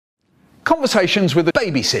Conversations with a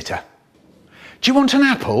babysitter. Do you want an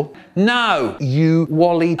apple? No, you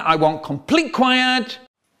Wally. I want complete quiet.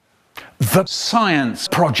 The science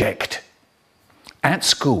project. At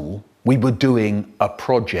school, we were doing a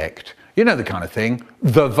project. You know the kind of thing.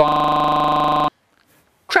 The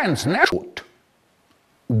transnational.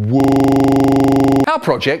 Our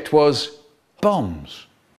project was bombs.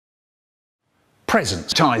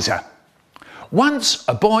 Presentizer. Once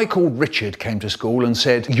a boy called Richard came to school and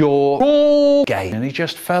said, "You're all gay," and he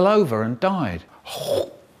just fell over and died.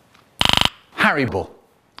 Harrible.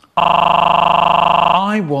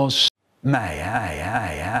 I was May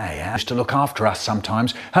used to look after us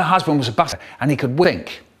sometimes. Her husband was a butter and he could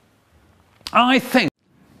think. I think.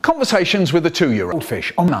 Conversations with a 2-year-old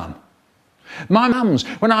fish on mum. My mum's,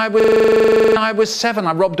 when I was 7,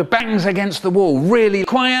 I robbed her bangs against the wall. Really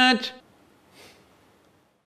quiet.